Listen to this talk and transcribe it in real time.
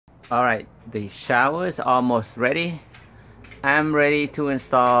Alright, the shower is almost ready. I'm ready to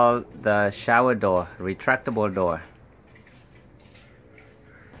install the shower door, retractable door.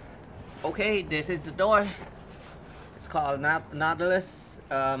 Okay, this is the door. It's called Nautilus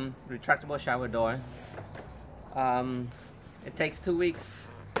retractable shower door. It takes 2 weeks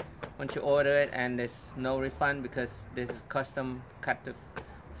once you order it, and there's no refund because this is custom cut to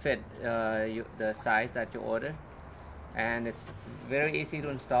fit the size that you order, and it's very easy to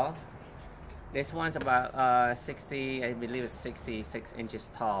install. This one's about I believe it's 66 inches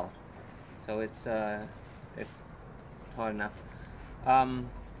tall, so it's tall enough.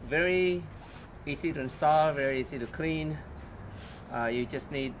 Very easy to install, very easy to clean. You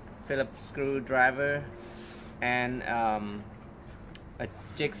just need Phillips screwdriver and a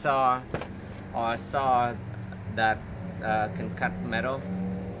jigsaw or a saw that can cut metal,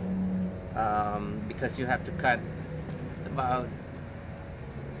 because you have to cut. It's about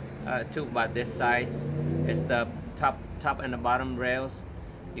to about this size. It's the top and the bottom rails.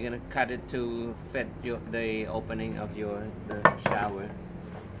 You're gonna cut it to fit the opening of the shower.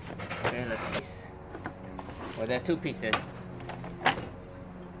 Okay, let's see. Well, there are 2 pieces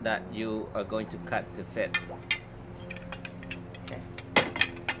that you are going to cut to fit. Okay.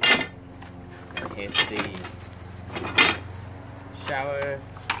 Here's the shower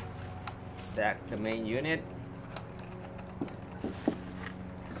deck, the main unit.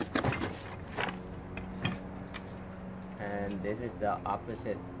 And this is the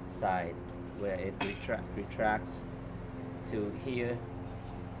opposite side where it retracts to here,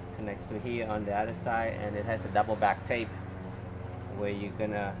 connects to here on the other side, and it has a double back tape where you're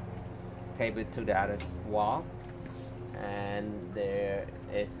gonna tape it to the other wall. And there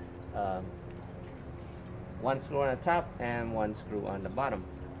is 1 screw on the top and 1 screw on the bottom.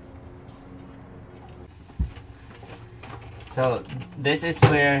 So this is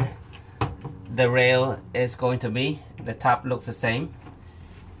where the rail is going to be. The top looks the same,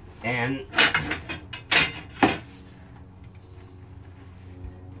 and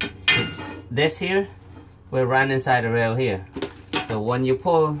this here will run inside the rail here. So when you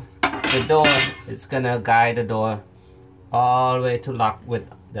pull the door, it's gonna guide the door all the way to lock with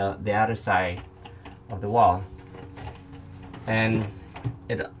the other side of the wall. And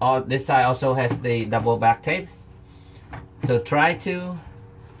this side also has the double back tape. So try to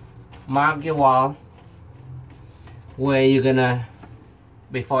mark your wall where you're gonna,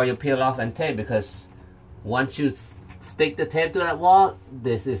 before you peel off and tape, because once you stick the tape to that wall,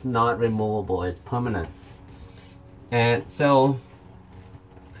 this is not removable, it's permanent. And so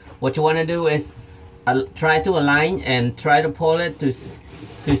what you want to do is try to align and try to pull it to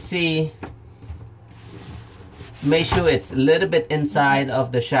see, make sure it's a little bit inside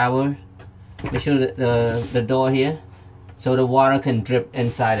of the shower. Make sure that the door here, so the water can drip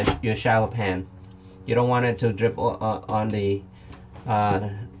inside your shower pan. You don't want it to drip on the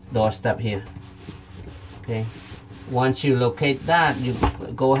doorstep here. Okay. Once you locate that, you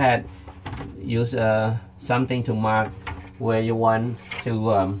go ahead, use something to mark where you want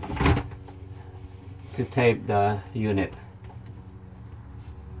to tape the unit.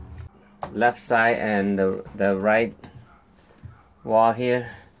 Left side and the right wall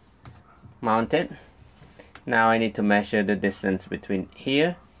here mounted. Now I need to measure the distance between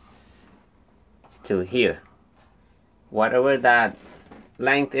here to here. Whatever that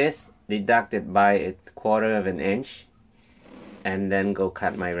length is, deduct it by 1/4 of an inch, and then go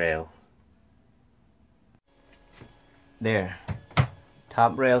cut my rail. There.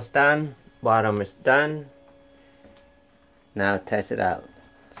 Top rail's done, bottom is done. Now test it out.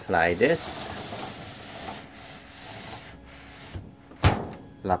 Slide this.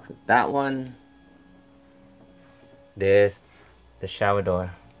 Lock that one. There's the shower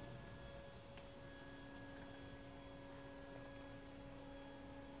door.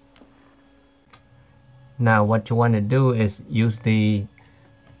 Now what you want to do is use the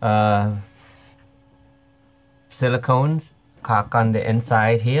silicones, caulk on the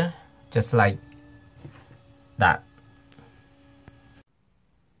inside here, just like that.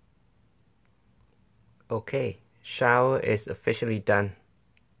 Okay, shower is officially done.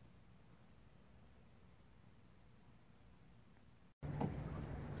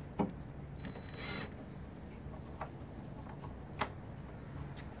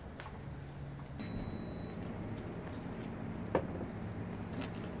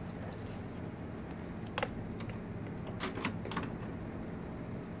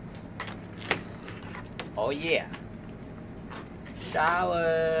 Oh yeah,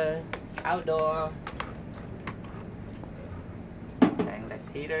 shower, outdoor, tankless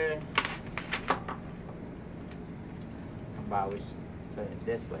heater, about turn it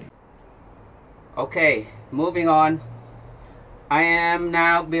this way. Okay, moving on. I am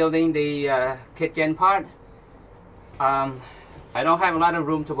now building the kitchen part. I don't have a lot of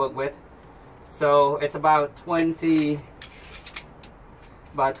room to work with, so it's about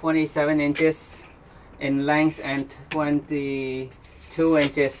 27 inches in length and 22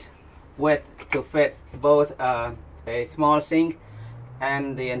 inches width to fit both a small sink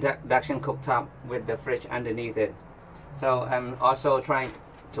and the induction cooktop with the fridge underneath it. So I'm also trying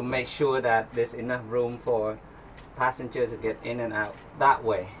to make sure that there's enough room for passengers to get in and out that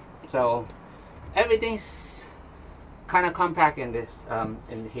way. So everything's kind of compact in this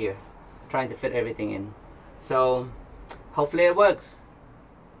in here, trying to fit everything in. So hopefully it works.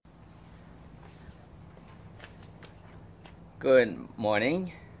 Good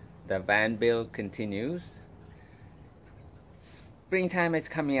morning. The van build continues. Springtime is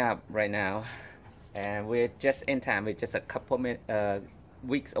coming up right now, and we're just in time. We're just a couple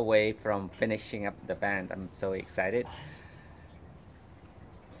weeks away from finishing up the van. I'm so excited.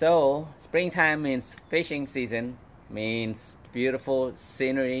 So springtime means fishing season, means beautiful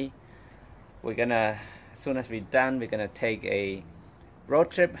scenery. We're gonna, as soon as we're done, we're gonna take a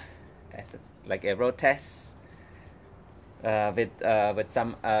road trip, like a road test with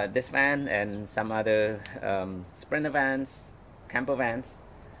some this van and some other Sprinter vans, camper vans.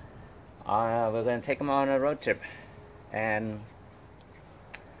 We're gonna take them on a road trip, and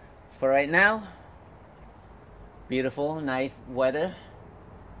for right now, beautiful, nice weather.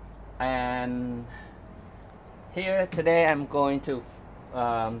 And here today, I'm going to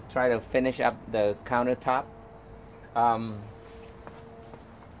try to finish up the countertop. As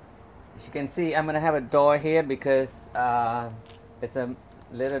you can see, I'm gonna have a door here because it's a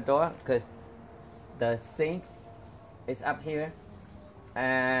little door because the sink is up here,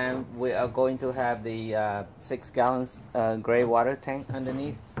 and we are going to have the 6 gallons gray water tank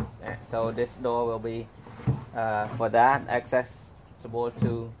underneath. So this door will be for that, accessible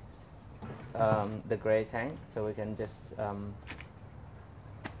to the gray tank, so we can just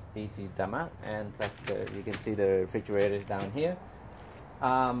easy dump out. And plus you can see the refrigerators down here.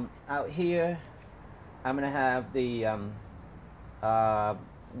 Out here I'm gonna have the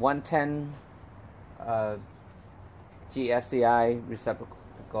 110 GFCI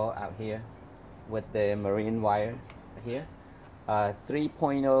receptacle out here with the marine wire here,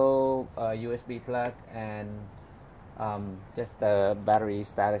 3.0 USB plug, and just the battery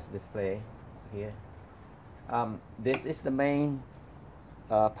status display here. This is the main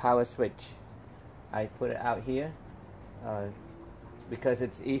power switch. I put it out here because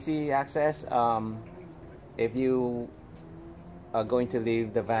it's easy access. If you are going to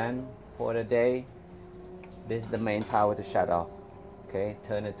leave the van for the day, this is the main power to shut off. Okay,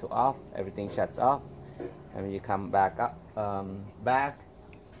 turn it to off, everything shuts off, and when you come back up, turn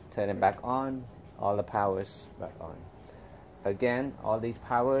it back on, all the powers back on. Again, all these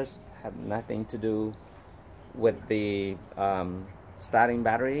powers have nothing to do with the starting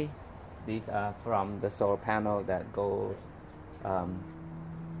battery. These are from the solar panel that goes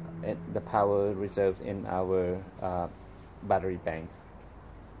the power reserves in our battery banks.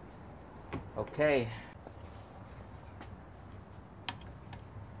 Okay.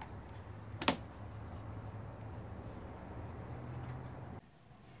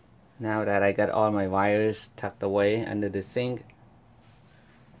 Now that I got all my wires tucked away under the sink,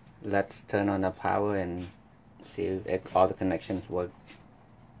 let's turn on the power and see if all the connections work.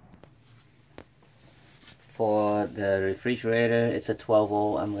 For the refrigerator, it's a 12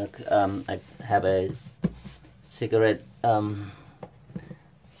 volt. I have a cigarette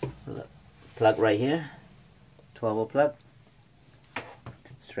plug right here, 12 volt plug,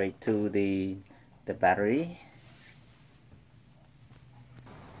 straight to the battery.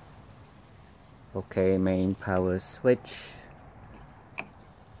 Okay, main power switch.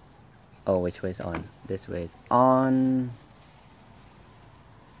 Oh, which way is on? This way is on.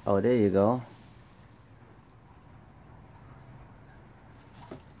 Oh, there you go.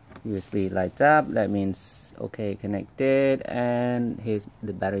 USB lights up. That means okay, connected. And here's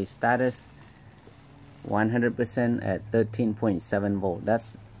the battery status. 100% at 13.7 volt.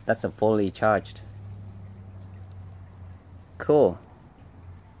 That's a fully charged. Cool.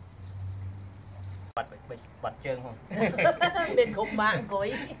 Bật chân không? Bên khúc mạng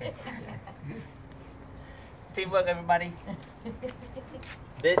cuối. Teamwork, everybody.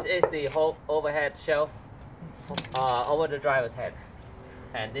 This is the whole overhead shelf over the driver's head,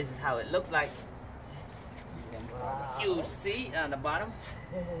 and this is how it looks like. You see on the bottom,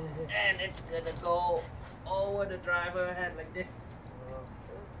 and it's gonna go over the driver's head like this.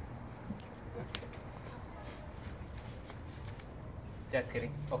 Just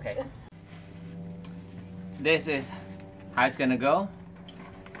kidding. Okay. This is how it's gonna go.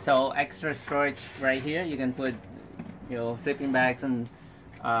 So extra storage right here. You can put your sleeping bags and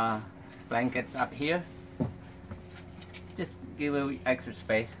blankets up here. Just give it extra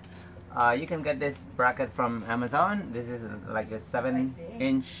space. You can get this bracket from Amazon. This is like a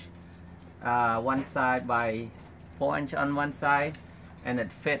 7-inch one side by 4-inch on one side, and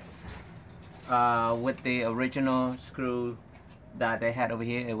it fits with the original screw that they had over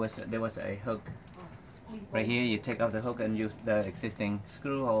here. There was a hook right here. You take off the hook and use the existing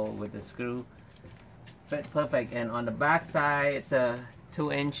screw hole with the screw. Fit perfect. And on the back side, it's a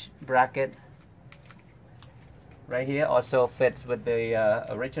 2-inch bracket right here. Also fits with the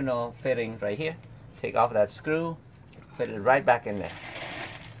original fitting right here. Take off that screw, fit it right back in there.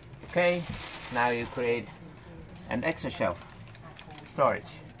 Okay, now you create an extra shelf storage.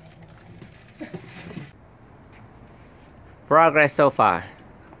 Progress so far.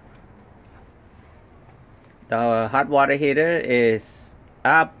 The hot water heater is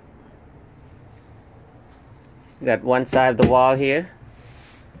up. Got one side of the wall here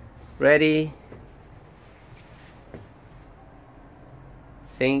ready.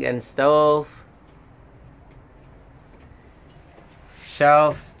 Sink and stove.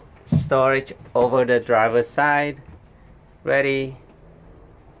 Shelf storage over the driver's side ready.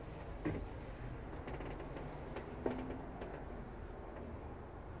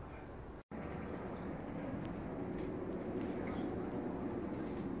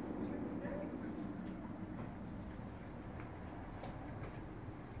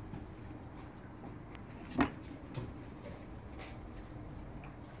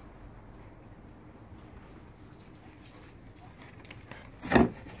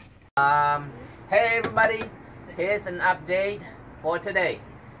 Hey everybody, here's an update for today.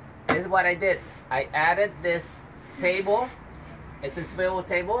 This is what I did. I added this table. It's a swivel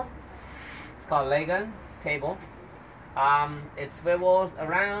table. It's called Lagan table. It swivels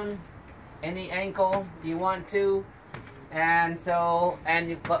around any angle you want to, and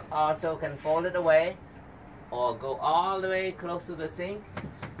you also can fold it away or go all the way close to the sink.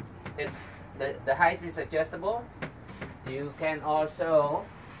 It's the height is adjustable. You can also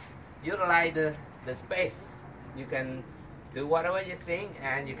utilize the space. You can do whatever you think,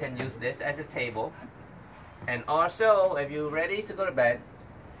 and you can use this as a table. And also, if you're ready to go to bed,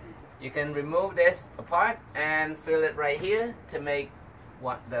 you can remove this apart and fill it right here to make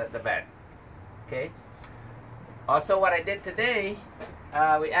the bed. Okay. Also, what I did today,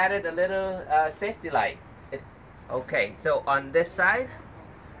 we added a little safety light. Okay, so on this side,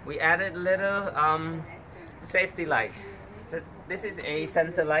 we added a little safety light. So this is a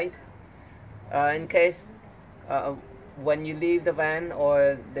sensor light. In case when you leave the van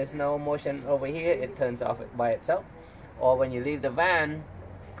or there's no motion over here, it turns off by itself. Or when you leave the van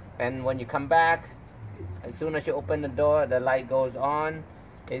and when you come back, as soon as you open the door, the light goes on.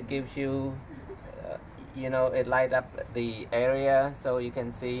 It gives you, it lights up the area so you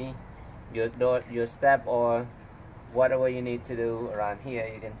can see your door, your step, or whatever you need to do around here.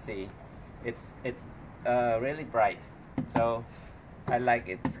 You can see it's really bright. So I like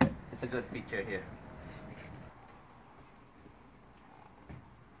it. It's a good feature here.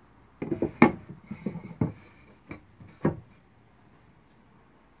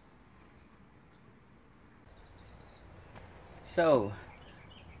 So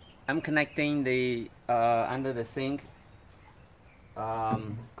I'm connecting the under the sink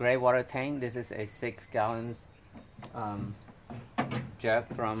gray water tank. This is a 6-gallon jug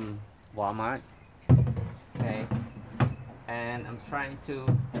from Walmart. Okay. And I'm trying to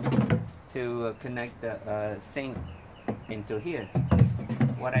connect the sink into here.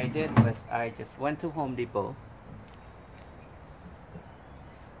 What I did was I just went to Home Depot.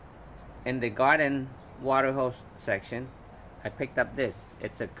 In the garden water hose section, I picked up this.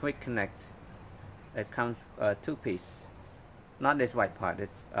 It's a quick connect. It comes 2-piece. Not this white part.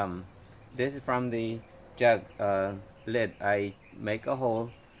 It's this is from the jug lid. I make a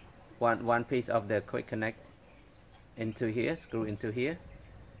hole, one piece of the quick connect into here, screw into here,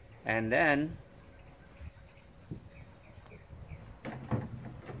 and then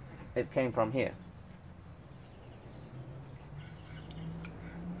it came from here.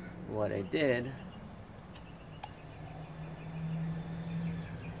 What I did,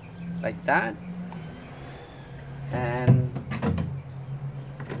 like that, and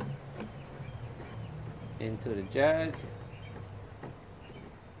into the jug.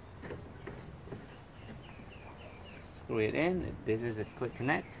 Screw it in. This is a quick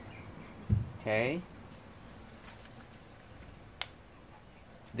connect. Okay.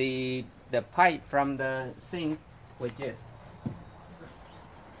 The pipe from the sink, which is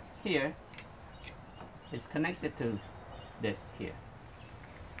here is connected to this here.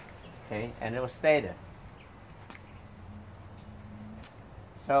 Okay, and it will stay there.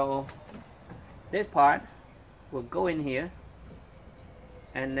 So this part will go in here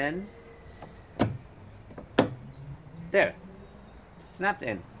and then there, snaps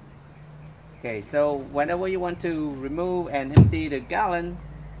in. Okay, so whenever you want to remove and empty the gallon,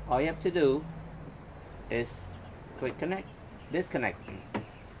 all you have to do is quick connect, disconnect,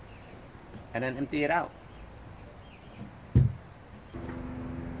 and then empty it out.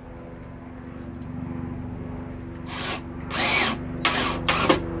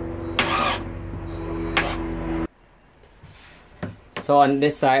 So on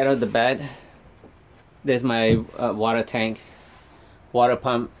this side of the bed, there's my water tank, water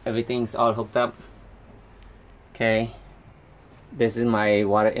pump, everything's all hooked up. Okay, this is my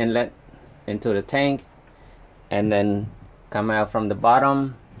water inlet into the tank, and then come out from the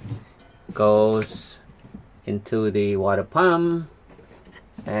bottom, goes into the water pump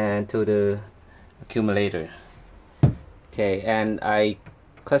and to the accumulator. Okay, and I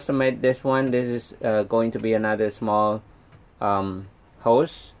custom made this one. This is going to be another small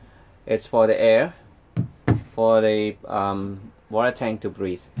hose. It's for the air, for the water tank to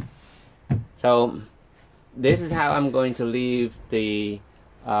breathe. So this is how I'm going to leave the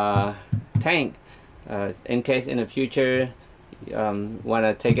tank in case in the future want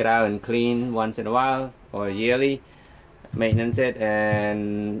to take it out and clean once in a while or yearly, maintenance it,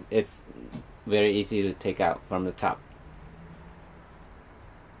 and it's very easy to take out from the top.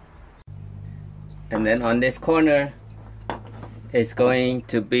 And then on this corner is going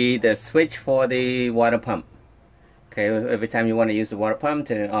to be the switch for the water pump. Okay, every time you want to use the water pump,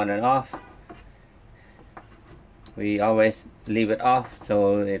 turn it on and off. We always leave it off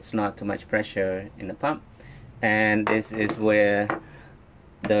so it's not too much pressure in the pump. And this is where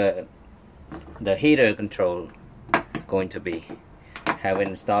the heater control going to be. Haven't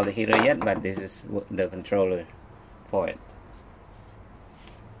installed the heater yet, but this is the controller for it.